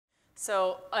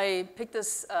So I picked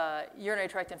this urinary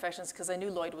tract infections because I knew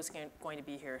Lloyd was going to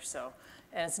be here,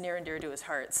 and it's near and dear to his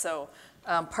heart. So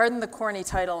pardon the corny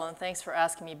title, and thanks for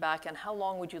asking me back. And how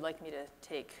long would you like me to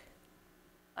take?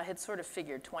 I had sort of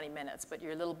figured 20 minutes, but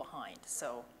you're a little behind,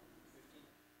 so.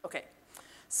 Okay,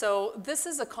 so this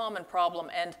is a common problem,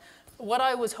 and what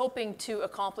I was hoping to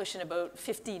accomplish in about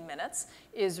 15 minutes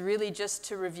is really just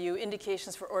to review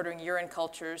indications for ordering urine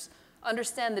cultures,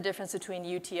 understand the difference between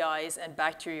UTIs and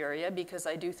bacteriuria, because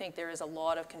I do think there is a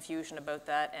lot of confusion about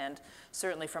that, and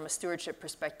certainly from a stewardship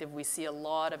perspective, we see a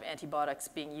lot of antibiotics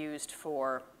being used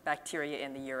for bacteria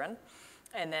in the urine,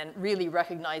 and then really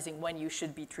recognizing when you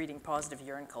should be treating positive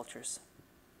urine cultures.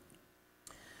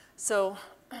 So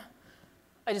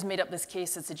I just made up this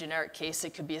case. It's a generic case.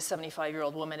 It could be a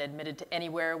 75-year-old woman admitted to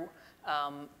anywhere,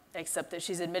 except that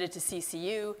she's admitted to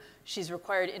CCU. She's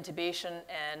required intubation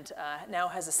and now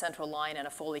has a central line and a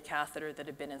Foley catheter that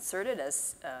have been inserted,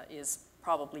 as is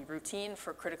probably routine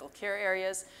for critical care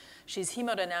areas. She's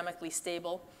hemodynamically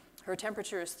stable. Her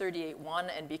temperature is 38.1,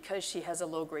 and because she has a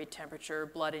low-grade temperature,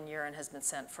 blood and urine has been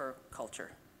sent for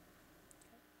culture.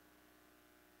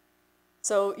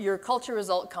 So your culture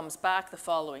result comes back the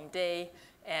following day,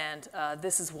 and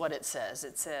this is what it says.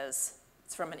 It says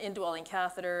it's from an indwelling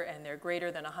catheter, and they're greater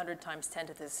than 100 times 10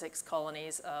 to the 6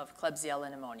 colonies of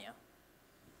Klebsiella pneumonia.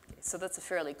 Okay, so that's a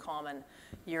fairly common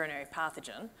urinary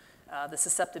pathogen. The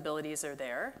susceptibilities are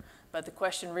there, but the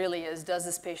question really is, does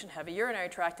this patient have a urinary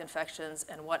tract infections,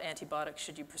 and what antibiotics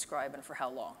should you prescribe and for how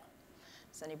long?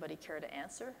 Does anybody care to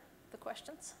answer the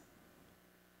questions?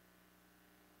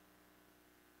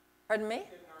 Pardon me?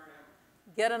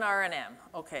 Get an RNM.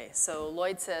 Okay, so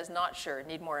Lloyd says, not sure,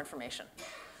 need more information.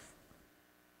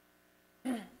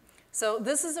 So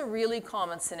this is a really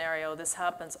common scenario. This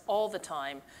happens all the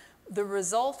time. The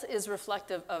result is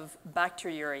reflective of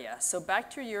bacteriuria. So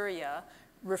bacteriuria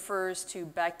refers to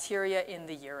bacteria in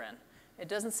the urine. It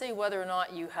doesn't say whether or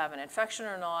not you have an infection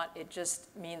or not. It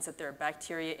just means that there are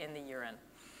bacteria in the urine.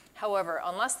 However,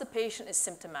 unless the patient is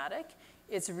symptomatic,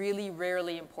 it's really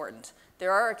rarely important.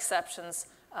 There are exceptions.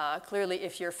 Clearly,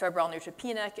 if you're febrile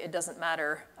neutropenic, it doesn't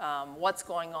matter what's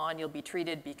going on. You'll be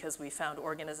treated because we found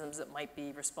organisms that might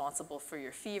be responsible for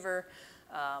your fever.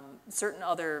 Certain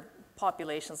other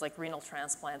populations, like renal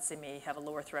transplants, they may have a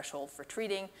lower threshold for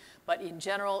treating. But in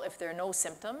general, if there are no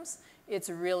symptoms, it's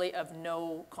really of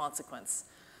no consequence.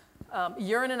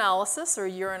 Urine analysis or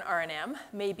urine RNM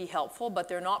may be helpful, but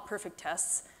they're not perfect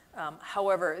tests.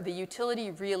 However, the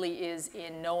utility really is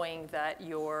in knowing that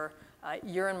your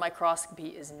urine microscopy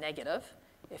is negative.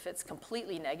 If it's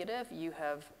completely negative, you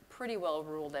have pretty well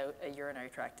ruled out a urinary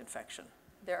tract infection.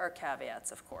 There are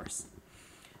caveats, of course.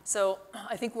 So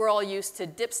I think we're all used to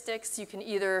dipsticks. You can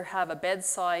either have a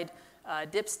bedside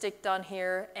dipstick done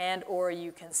here, and or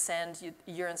you can send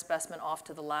a urine specimen off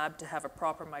to the lab to have a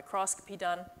proper microscopy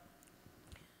done.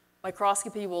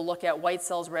 Microscopy will look at white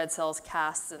cells, red cells,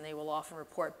 casts, and they will often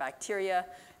report bacteria.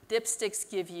 Dipsticks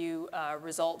give you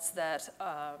results that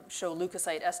show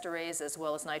leukocyte esterase as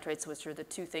well as nitrates, which are the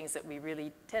two things that we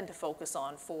really tend to focus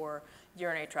on for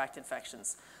urinary tract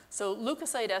infections. So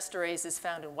leukocyte esterase is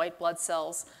found in white blood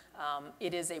cells.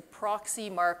 It is a proxy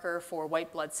marker for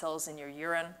white blood cells in your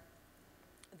urine.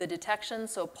 The detection,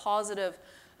 so positive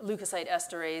leukocyte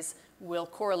esterase, will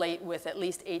correlate with at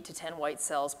least 8 to 10 white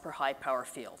cells per high power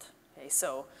field. Okay,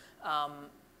 so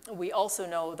we also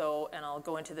know, though, and I'll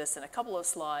go into this in a couple of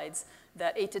slides,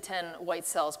 that 8 to 10 white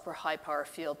cells per high power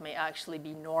field may actually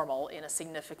be normal in a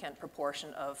significant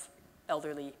proportion of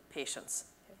elderly patients.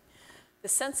 Okay. The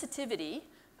sensitivity,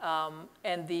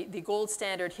 and the gold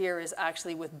standard here is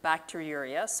actually with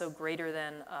bacteriuria, so greater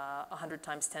than 100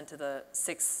 times 10 to the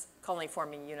 6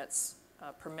 colony-forming units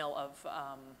per mil of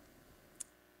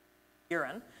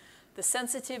urine. The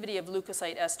sensitivity of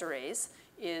leukocyte esterase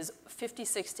is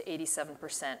 56 to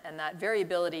 87%, and that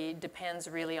variability depends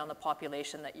really on the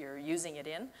population that you're using it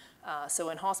in. So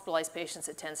in hospitalized patients,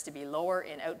 it tends to be lower.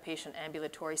 In outpatient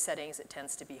ambulatory settings, it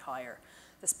tends to be higher.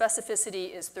 The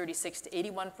specificity is 36 to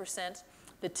 81%.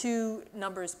 The two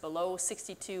numbers below,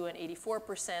 62 and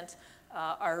 84%,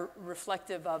 are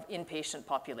reflective of inpatient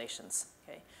populations.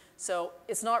 Okay? So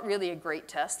it's not really a great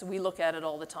test. We look at it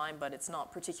all the time, but it's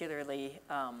not particularly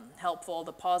helpful.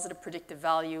 The positive predictive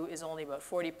value is only about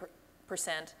 40%.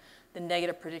 The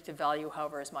negative predictive value,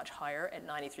 however, is much higher at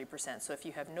 93%. So if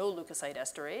you have no leukocyte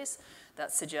esterase,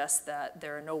 that suggests that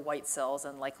there are no white cells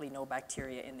and likely no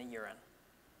bacteria in the urine.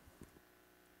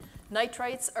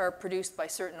 Nitrites are produced by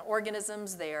certain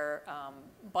organisms. They are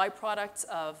byproducts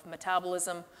of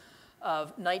metabolism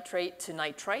of nitrate to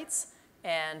nitrites.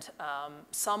 And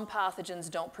some pathogens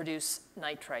don't produce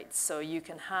nitrites. So you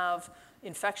can have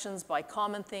infections by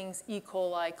common things, E.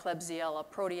 coli, Klebsiella,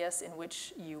 Proteus, in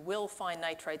which you will find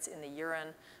nitrites in the urine,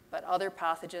 but other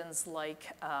pathogens like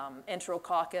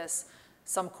Enterococcus,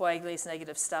 some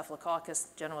coagulase-negative Staphylococcus,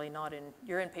 generally not in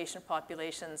urine patient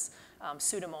populations,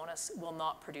 Pseudomonas will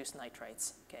not produce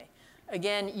nitrites, okay?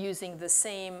 Again, using the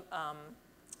same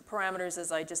parameters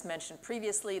as I just mentioned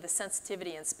previously, the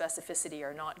sensitivity and specificity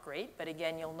are not great, but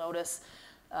again, you'll notice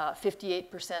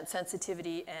 58%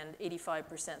 sensitivity and 85%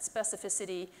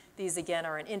 specificity. These again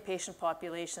are in inpatient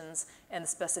populations, and the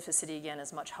specificity again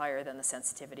is much higher than the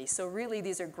sensitivity. So really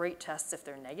these are great tests if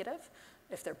they're negative.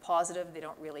 If they're positive, they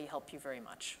don't really help you very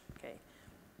much, okay?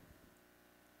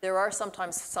 There are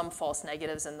sometimes some false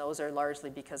negatives, and those are largely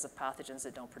because of pathogens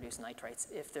that don't produce nitrites,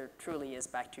 if there truly is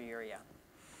bacteriuria.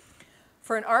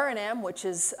 For an RNM, which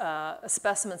is a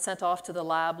specimen sent off to the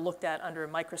lab, looked at under a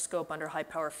microscope under high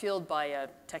power field by a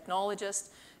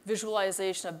technologist,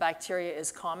 visualization of bacteria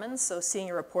is common. So seeing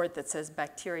a report that says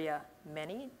bacteria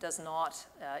many does not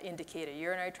indicate a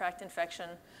urinary tract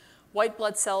infection. White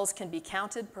blood cells can be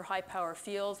counted per high power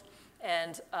field,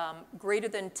 and greater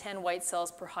than 10 white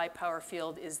cells per high power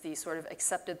field is the sort of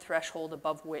accepted threshold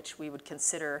above which we would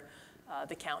consider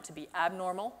the count to be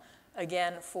abnormal.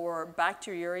 Again, for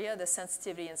bacteriuria, the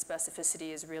sensitivity and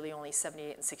specificity is really only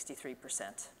 78 and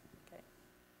 63%. Okay?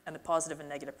 And the positive and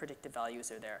negative predictive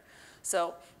values are there.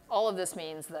 So all of this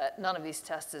means that none of these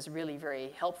tests is really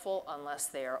very helpful unless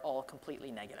they are all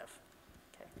completely negative.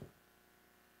 Okay?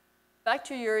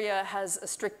 Bacteriuria has a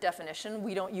strict definition.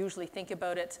 We don't usually think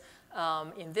about it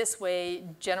in this way.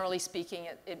 Generally speaking,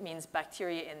 it means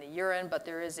bacteria in the urine, but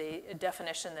there is a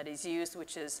definition that is used,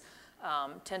 which is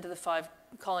 10 to the 5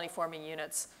 colony-forming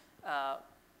units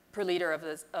per liter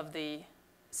of the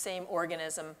same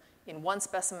organism in one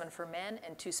specimen for men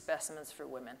and 2 specimens for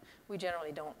women. We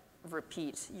generally don't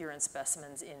repeat urine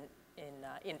specimens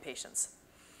in patients.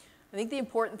 I think the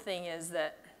important thing is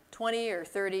that 20 or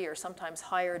 30 or sometimes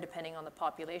higher, depending on the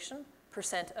population,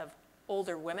 % of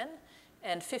older women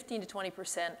and 15 to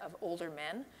 20% of older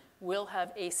men will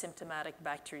have asymptomatic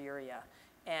bacteriuria.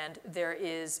 And there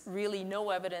is really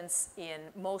no evidence in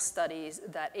most studies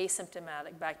that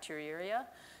asymptomatic bacteriuria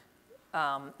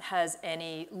has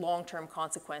any long-term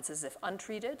consequences if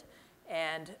untreated,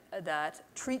 and that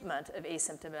treatment of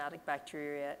asymptomatic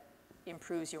bacteriuria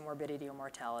improves your morbidity or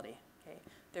mortality. Okay?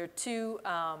 There are 2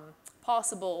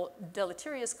 possible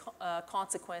deleterious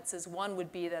consequences. One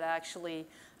would be that actually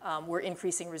we're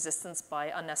increasing resistance by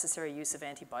unnecessary use of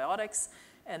antibiotics.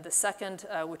 And the second,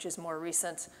 which is more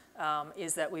recent,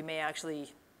 is that we may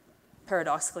actually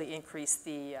paradoxically increase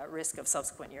the risk of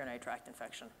subsequent urinary tract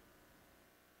infection.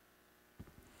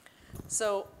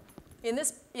 So in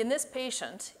this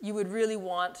patient, you would really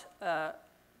want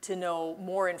to know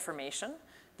more information.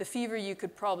 The fever you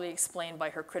could probably explain by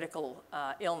her critical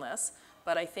illness,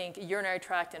 but I think a urinary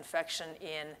tract infection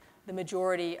in the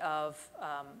majority of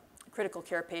critical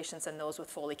care patients and those with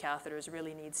Foley catheters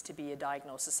really needs to be a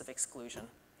diagnosis of exclusion.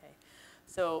 Okay?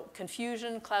 So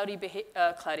confusion, cloudy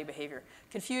behavior.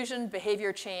 Confusion,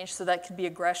 behavior change, so that could be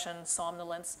aggression,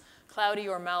 somnolence. Cloudy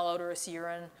or malodorous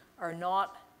urine are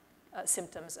not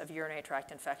symptoms of urinary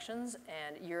tract infections,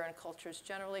 and urine cultures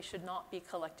generally should not be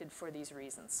collected for these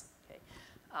reasons. Okay?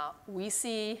 We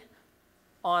see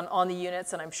on the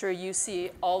units, and I'm sure you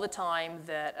see all the time,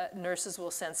 that nurses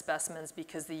will send specimens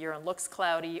because the urine looks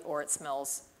cloudy or it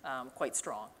smells quite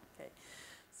strong. Okay?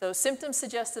 So symptoms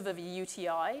suggestive of a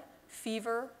UTI,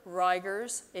 fever,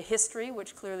 rigors, a history,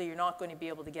 which clearly you're not going to be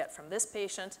able to get from this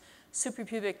patient,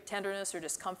 suprapubic tenderness or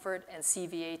discomfort, and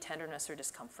CVA tenderness or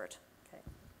discomfort. Okay?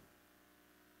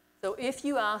 So if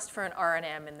you asked for an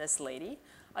RNM in this lady,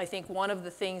 I think one of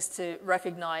the things to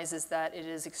recognize is that it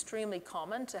is extremely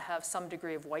common to have some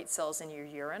degree of white cells in your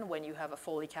urine when you have a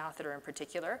Foley catheter in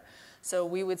particular. So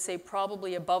we would say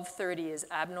probably above 30 is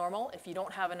abnormal. If you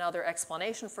don't have another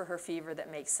explanation for her fever that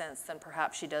makes sense, then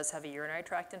perhaps she does have a urinary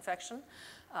tract infection.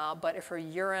 But if her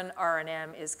urine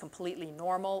RNM is completely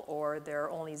normal or there are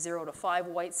only 0 to 5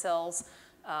 white cells,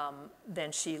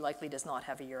 then she likely does not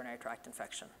have a urinary tract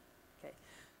infection.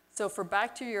 So for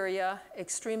bacteriuria,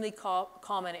 extremely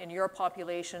common in your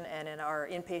population and in our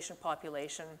inpatient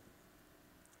population,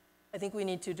 I think we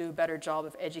need to do a better job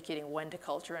of educating when to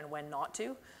culture and when not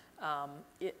to.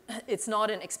 It's not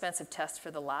an expensive test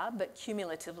for the lab, but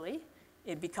cumulatively,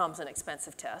 it becomes an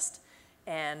expensive test.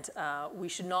 And we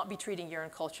should not be treating urine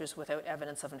cultures without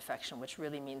evidence of infection, which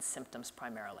really means symptoms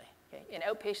primarily. Okay? In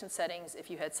outpatient settings, if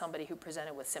you had somebody who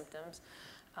presented with symptoms,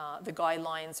 the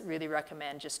guidelines really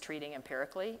recommend just treating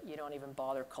empirically. You don't even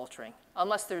bother culturing,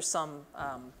 unless there's some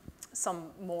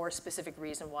more specific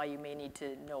reason why you may need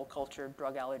to know culture,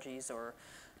 drug allergies, or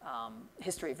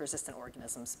history of resistant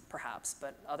organisms, perhaps,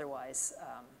 but otherwise,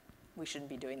 we shouldn't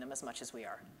be doing them as much as we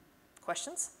are.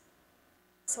 Questions?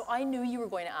 So I knew you were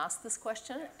going to ask this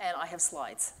question, and I have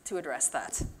slides to address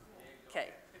that. Okay,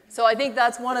 so I think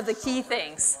that's one of the key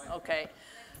things, okay?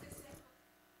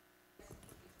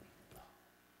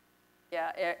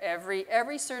 Yeah,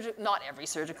 not every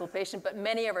surgical patient, but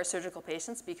many of our surgical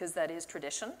patients, because that is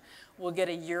tradition, will get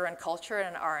a urine culture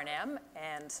and an R&M,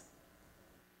 and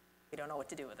we don't know what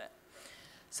to do with it.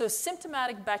 So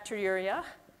symptomatic bacteriuria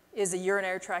is a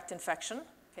urinary tract infection,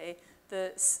 okay?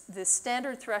 The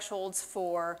standard thresholds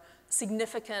for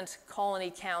significant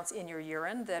colony counts in your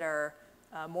urine that are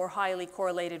more highly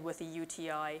correlated with a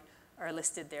UTI are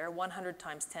listed there, 100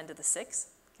 times 10 to the 6,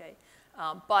 okay?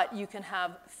 But you can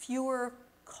have fewer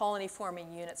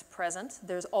colony-forming units present.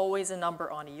 There's always a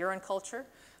number on a urine culture,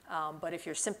 but if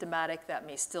you're symptomatic, that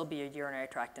may still be a urinary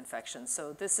tract infection.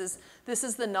 So this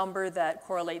is the number that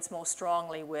correlates most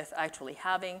strongly with actually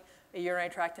having a urinary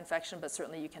tract infection, but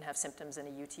certainly you can have symptoms in a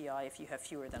UTI if you have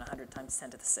fewer than 100 times 10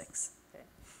 to the 6. Okay.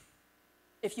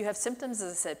 If you have symptoms,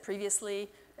 as I said previously,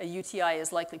 a UTI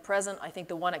is likely present. I think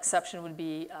the one exception would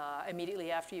be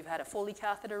immediately after you've had a Foley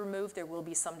catheter removed, there will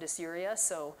be some dysuria.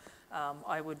 So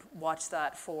I would watch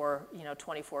that for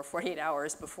 24, 48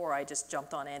 hours before I just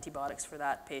jumped on antibiotics for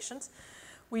that patient.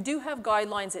 We do have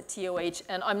guidelines at TOH,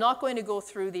 and I'm not going to go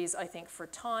through these, I think, for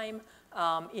time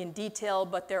in detail,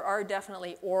 but there are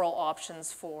definitely oral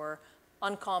options for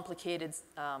uncomplicated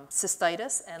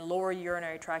cystitis and lower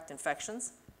urinary tract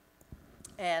infections.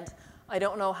 And I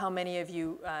don't know how many of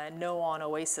you know on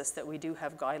OACIS that we do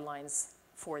have guidelines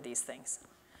for these things.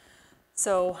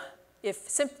 So if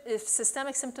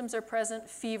systemic symptoms are present,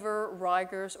 fever,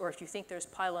 rigors, or if you think there's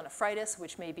pyelonephritis,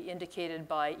 which may be indicated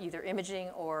by either imaging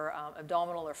or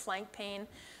abdominal or flank pain,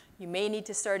 you may need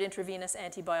to start intravenous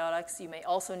antibiotics. You may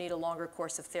also need a longer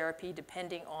course of therapy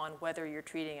depending on whether you're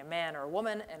treating a man or a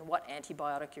woman and what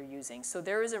antibiotic you're using. So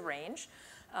there is a range.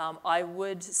 I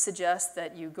would suggest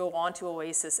that you go on to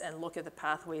OACIS and look at the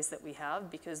pathways that we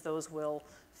have, because those will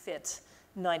fit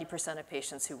 90% of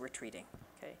patients who we're treating.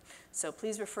 Okay? So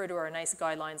please refer to our nice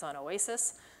guidelines on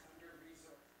OACIS.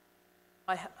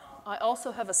 I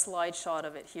also have a slide shot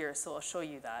of it here, so I'll show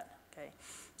you that. Okay?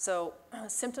 So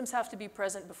symptoms have to be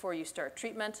present before you start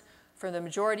treatment. For the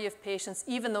majority of patients,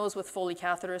 even those with Foley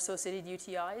catheter-associated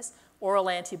UTIs, oral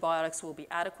antibiotics will be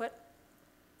adequate.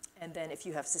 And then if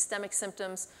you have systemic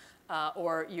symptoms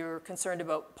or you're concerned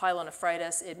about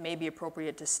pyelonephritis, it may be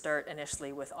appropriate to start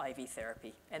initially with IV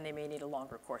therapy, and they may need a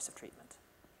longer course of treatment.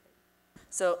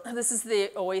 So this is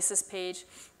the OACIS page,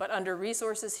 but under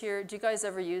resources here, do you guys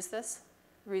ever use this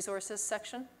resources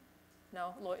section?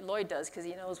 No? Lloyd does, because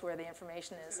he knows where the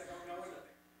information is.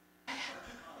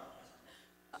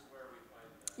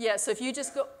 Yeah, so if you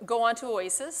just go onto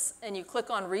OACIS and you click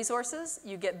on resources,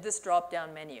 you get this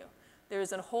drop-down menu.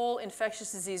 There's a whole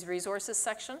infectious disease resources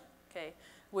section, okay,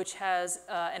 which has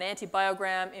an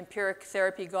antibiogram, empiric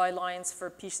therapy guidelines for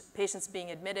patients being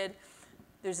admitted.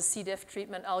 There's a C. diff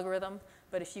treatment algorithm,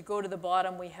 but if you go to the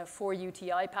bottom, we have 4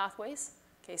 UTI pathways.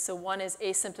 Okay, so one is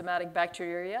asymptomatic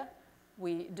bacteriuria.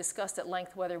 We discussed at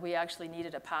length whether we actually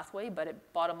needed a pathway, but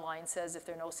it bottom line says if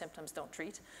there are no symptoms, don't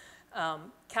treat.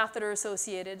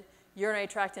 Catheter-associated urinary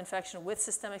tract infection with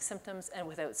systemic symptoms and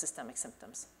without systemic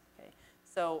symptoms. Okay,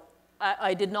 so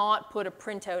I did not put a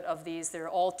printout of these. They're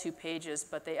all 2 pages,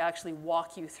 but they actually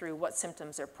walk you through what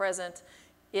symptoms are present.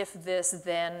 If this,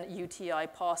 then UTI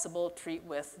possible, treat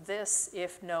with this.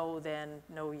 If no, then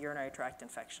no urinary tract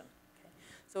infection. Okay.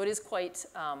 So it is quite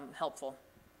helpful.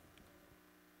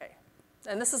 Okay.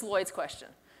 And this is Lloyd's question.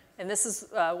 And this is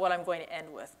what I'm going to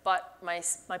end with. But my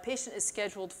patient is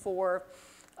scheduled for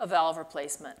a valve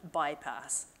replacement,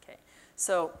 bypass. Okay.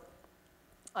 So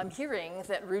I'm hearing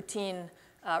that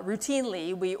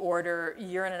routinely, we order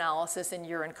urine analysis and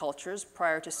urine cultures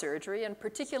prior to surgery, and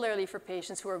particularly for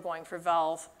patients who are going for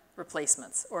valve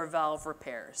replacements or valve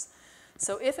repairs.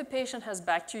 So if a patient has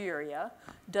bacteriuria,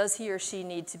 does he or she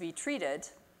need to be treated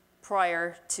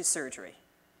prior to surgery?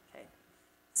 Okay.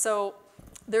 So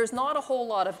there's not a whole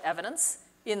lot of evidence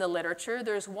in the literature.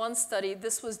 There's one study,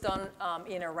 this was done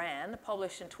in Iran,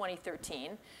 published in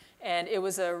 2013, and it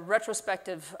was a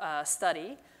retrospective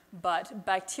study. But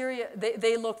bacteria,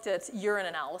 they looked at urine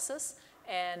analysis,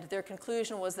 and their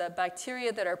conclusion was that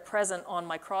bacteria that are present on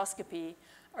microscopy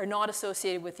are not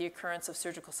associated with the occurrence of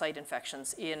surgical site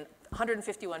infections in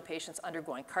 151 patients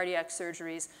undergoing cardiac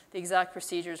surgeries. The exact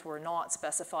procedures were not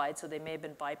specified, so they may have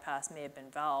been bypassed, may have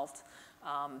been valved.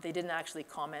 They didn't actually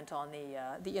comment on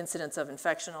the incidence of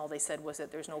infection. All they said was that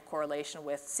there's no correlation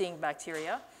with seeing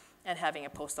bacteria and having a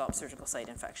post-op surgical site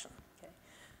infection.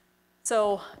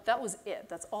 So that was it.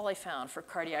 That's all I found for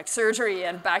cardiac surgery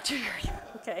and bacteriuria.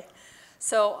 Okay.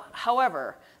 So,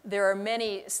 however, there are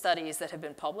many studies that have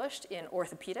been published in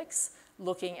orthopedics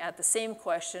looking at the same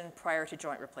question prior to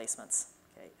joint replacements.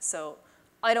 Okay. So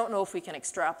I don't know if we can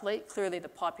extrapolate. Clearly, the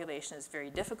population is very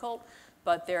difficult,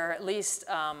 but there are at least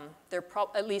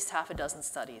half a dozen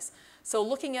studies. So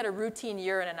looking at a routine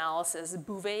urine analysis,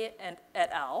 Bouvet and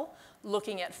et al.,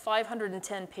 looking at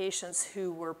 510 patients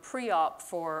who were pre-op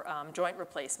for joint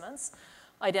replacements,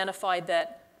 identified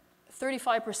that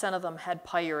 35% of them had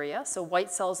pyuria, so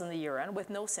white cells in the urine with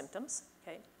no symptoms.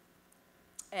 Okay?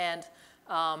 And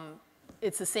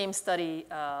it's the same study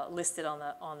listed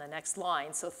on the next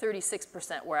line. So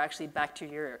 36% were actually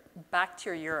bacteriuric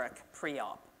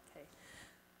pre-op. Okay?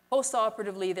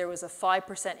 Post-operatively, there was a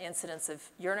 5% incidence of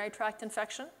urinary tract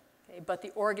infection, okay? But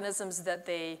the organisms that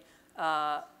the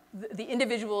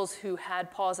individuals who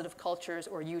had positive cultures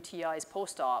or UTIs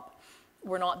post-op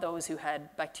were not those who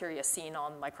had bacteria seen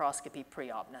on microscopy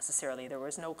pre-op necessarily. There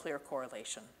was no clear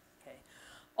correlation. Okay?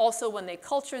 Also, when they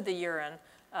cultured the urine,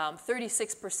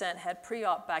 36% had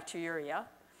pre-op bacteriuria,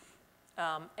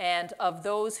 and of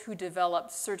those who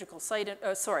developed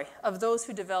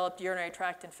urinary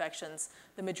tract infections,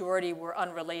 the majority were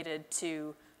unrelated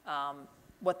to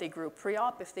what they grew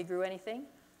pre-op, if they grew anything,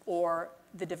 or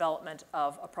the development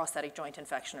of a prosthetic joint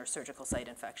infection or surgical site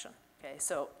infection. Okay,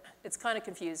 so it's kind of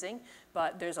confusing,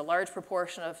 but there's a large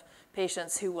proportion of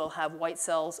patients who will have white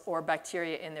cells or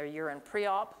bacteria in their urine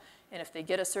pre-op, and if they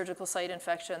get a surgical site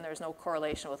infection, there's no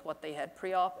correlation with what they had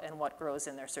pre-op and what grows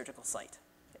in their surgical site.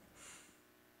 Okay.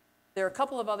 There are a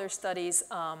couple of other studies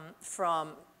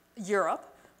from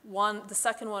Europe. The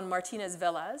second one,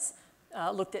 Martinez-Velez,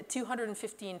 looked at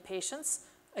 215 patients,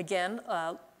 again,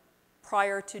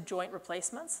 prior to joint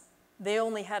replacements. They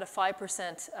only had a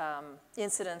 5%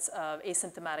 incidence of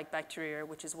asymptomatic bacteriuria,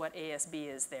 which is what ASB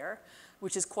is there,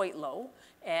 which is quite low.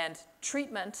 And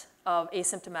treatment of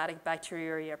asymptomatic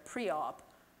bacteriuria pre-op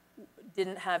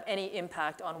didn't have any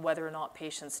impact on whether or not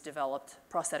patients developed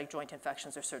prosthetic joint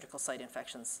infections or surgical site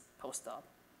infections post-op.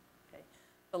 Okay.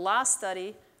 The last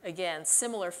study, again,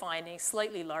 similar findings,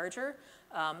 slightly larger.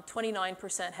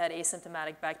 29% had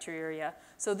asymptomatic bacteriuria.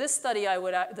 So this study,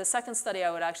 the second study I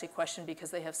would actually question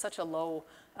because they have such a low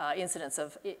incidence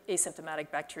of asymptomatic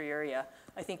bacteriuria.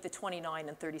 I think the 29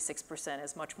 and 36%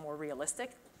 is much more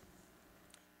realistic.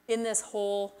 In this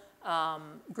whole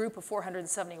group of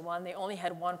 471, they only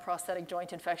had one prosthetic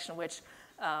joint infection, which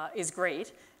is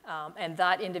great. And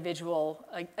that individual,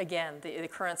 again, the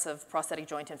occurrence of prosthetic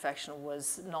joint infection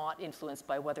was not influenced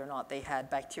by whether or not they had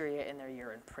bacteria in their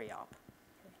urine pre-op.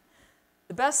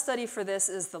 The best study for this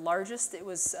is the largest. It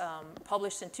was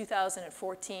published in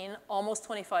 2014, almost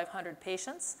 2,500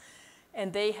 patients.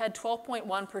 And they had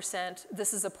 12.1%.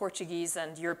 This is a Portuguese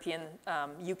and European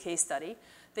UK study.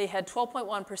 They had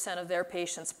 12.1% of their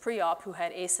patients pre-op who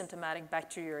had asymptomatic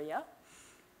bacteriuria.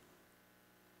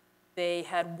 They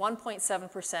had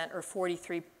 1.7% or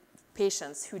 43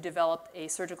 patients who developed a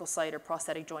surgical site or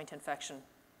prosthetic joint infection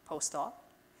post-op.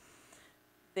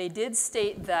 They did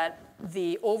state that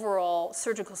the overall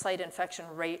surgical site infection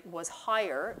rate was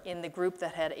higher in the group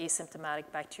that had asymptomatic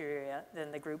bacteriuria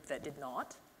than the group that did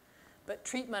not. But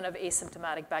treatment of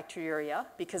asymptomatic bacteriuria,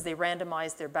 because they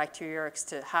randomized their bacteriurics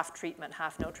to half treatment,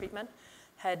 half no treatment,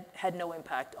 had no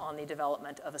impact on the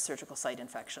development of a surgical site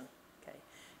infection. Okay.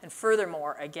 And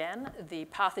furthermore, again, the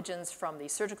pathogens from the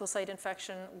surgical site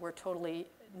infection were totally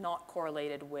not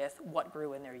correlated with what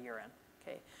grew in their urine.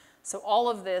 Okay. So all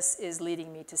of this is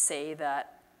leading me to say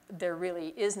that there really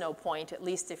is no point, at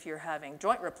least if you're having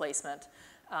joint replacement,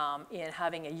 in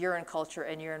having a urine culture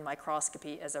and urine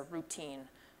microscopy as a routine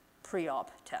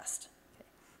pre-op test. Okay.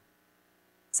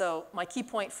 So my key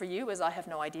point for you is I have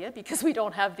no idea because we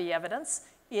don't have the evidence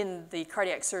in the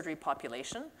cardiac surgery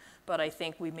population, but I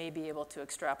think we may be able to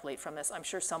extrapolate from this. I'm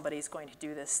sure somebody's going to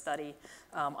do this study.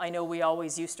 I know we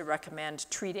always used to recommend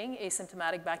treating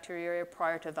asymptomatic bacteriuria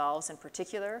prior to valves in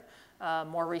particular.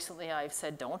 More recently, I've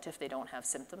said don't if they don't have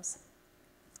symptoms,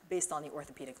 based on the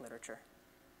orthopedic literature.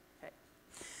 Okay.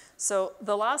 So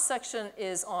the last section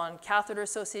is on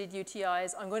catheter-associated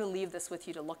UTIs. I'm going to leave this with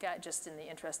you to look at just in the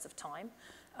interest of time.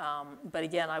 But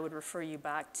again, I would refer you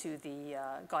back to the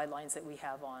guidelines that we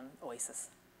have on OACIS.